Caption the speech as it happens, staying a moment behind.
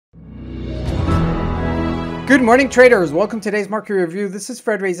Good morning, traders. Welcome to today's market review. This is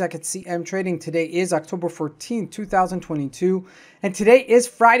Fred Razak at CMTrading. Today is October 14, 2022, and today is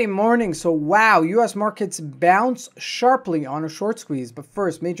Friday morning. So wow, U.S. markets bounce sharply on a short squeeze. But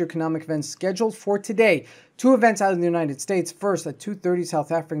first, major economic events scheduled for today. Two events out of the United States. First, at 2:30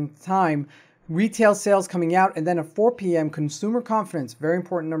 South African time, retail sales coming out, and then at 4 p.m. consumer confidence, very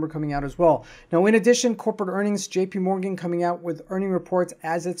important number coming out as well. Now, in addition, corporate earnings, JP Morgan coming out with earning reports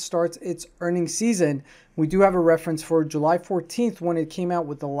as it starts its earnings season. We do have a reference for July 14th when it came out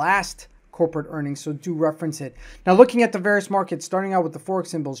with the last corporate earnings, so do reference it. Now, looking at the various markets, starting out with the Forex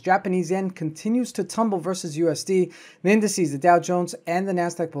symbols, Japanese yen continues to tumble versus USD. The indices, the Dow Jones and the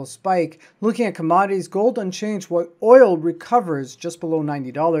NASDAQ will spike. Looking at commodities, gold unchanged while oil recovers just below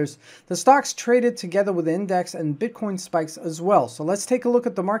 $90. The stocks traded together with the index and Bitcoin spikes as well. So let's take a look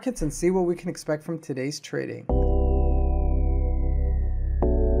at the markets and see what we can expect from today's trading.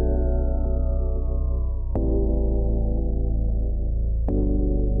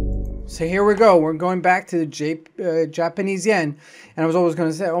 So here we go. We're going back to the Japanese yen, and I was almost going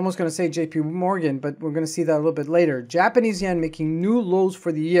to say JP Morgan, but we're going to see that a little bit later. Japanese yen making new lows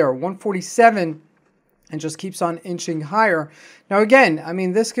for the year, 147, and just keeps on inching higher. Now again, I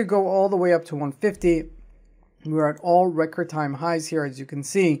mean, this could go all the way up to 150. We're at all record time highs here, as you can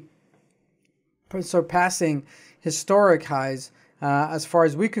see, surpassing historic highs. As far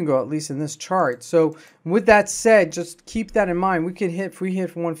as we can go, at least in this chart. So with that said, just keep that in mind. We could hit, if we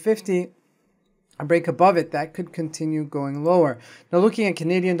hit 150, a break above it, that could continue going lower. Now looking at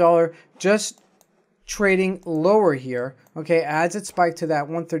Canadian dollar, just trading lower here, okay, as it spiked to that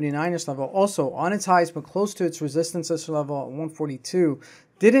 139-ish level. Also on its highs, but close to its resistance level at 142.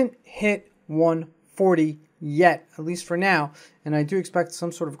 Didn't hit 140 yet, at least for now, and I do expect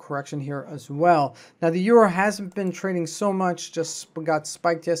some sort of correction here as well. Now the euro hasn't been trading so much, just got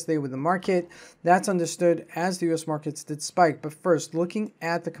spiked yesterday with the market. That's understood as the US markets did spike. But first, looking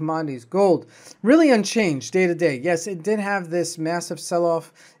at the commodities, gold really unchanged day to day. Yes, it did have this massive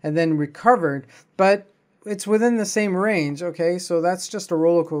sell-off and then recovered, but it's within the same range, okay? So that's just a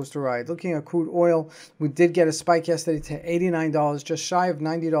roller coaster ride. Looking at crude oil, we did get a spike yesterday to $89, just shy of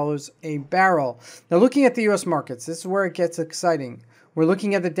 $90 a barrel. Now looking at the US markets, this is where it gets exciting. We're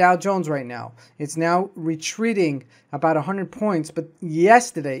looking at the Dow Jones right now. It's now retreating about 100 points, but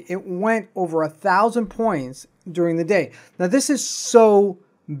yesterday it went over 1,000 points during the day. Now this is so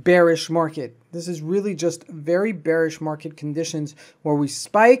bearish market. This is really just very bearish market conditions where we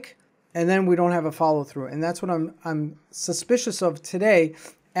spike, and then we don't have a follow through. And that's what I'm suspicious of today,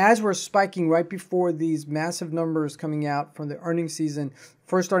 as we're spiking right before these massive numbers coming out from the earnings season.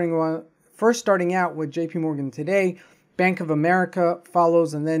 First starting out with JP Morgan today, Bank of America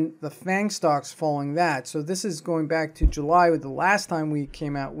follows, and then the FANG stocks following that. So this is going back to July with the last time we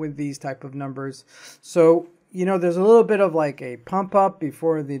came out with these type of numbers. So, you know, there's a little bit of like a pump up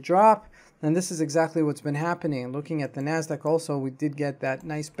before the drop. And this is exactly what's been happening. Looking at the NASDAQ also, we did get that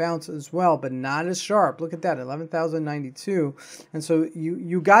nice bounce as well, but not as sharp. Look at that, 11,092. And so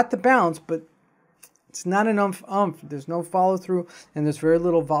you got the bounce, but it's not an umph. There's no follow through, and there's very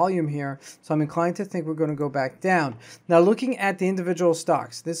little volume here. So I'm inclined to think we're going to go back down. Now looking at the individual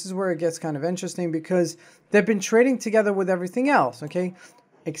stocks, this is where it gets kind of interesting because they've been trading together with everything else, okay?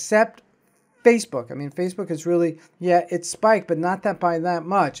 Except Facebook. I mean, Facebook is really, yeah, it spiked, but not that by that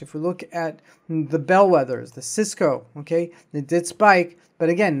much. If we look at the bellwethers, the Cisco, okay, it did spike, but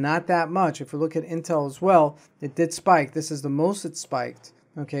again, not that much. If we look at Intel as well, it did spike. This is the most it spiked,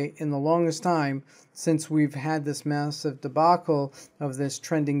 okay, in the longest time since we've had this massive debacle of this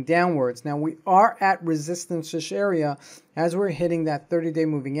trending downwards. Now, we are at resistance-ish area. As we're hitting that 30-day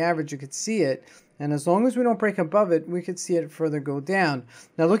moving average, you could see it. And as long as we don't break above it, we could see it further go down.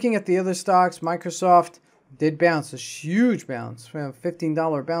 Now, looking at the other stocks, Microsoft did bounce, a huge bounce,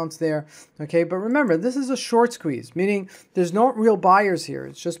 $15 bounce there. Okay, but remember, this is a short squeeze, meaning there's no real buyers here.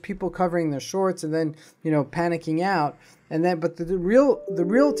 It's just people covering their shorts and then, you know, panicking out. And then, but the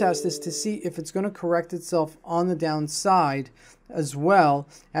real test is to see if it's going to correct itself on the downside as well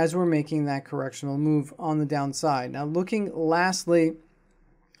as we're making that correctional move on the downside. Now, looking lastly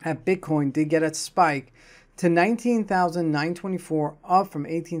at Bitcoin, did get a spike to 19,924, up from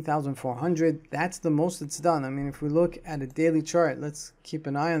 18,400. That's the most it's done. I mean, if we look at a daily chart, let's keep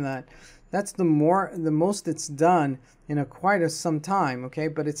an eye on that. That's the most it's done in quite some time, okay?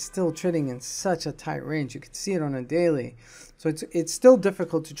 But it's still trading in such a tight range. You can see it on a daily. So it's still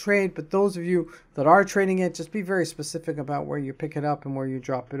difficult to trade, but those of you that are trading it, just be very specific about where you pick it up and where you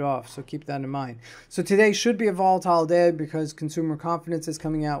drop it off. So keep that in mind. So today should be a volatile day because consumer confidence is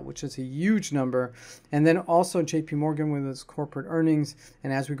coming out, which is a huge number. And then also JP Morgan with its corporate earnings.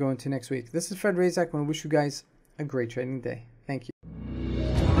 And as we go into next week, this is Fred Razak. I want to wish you guys a great trading day.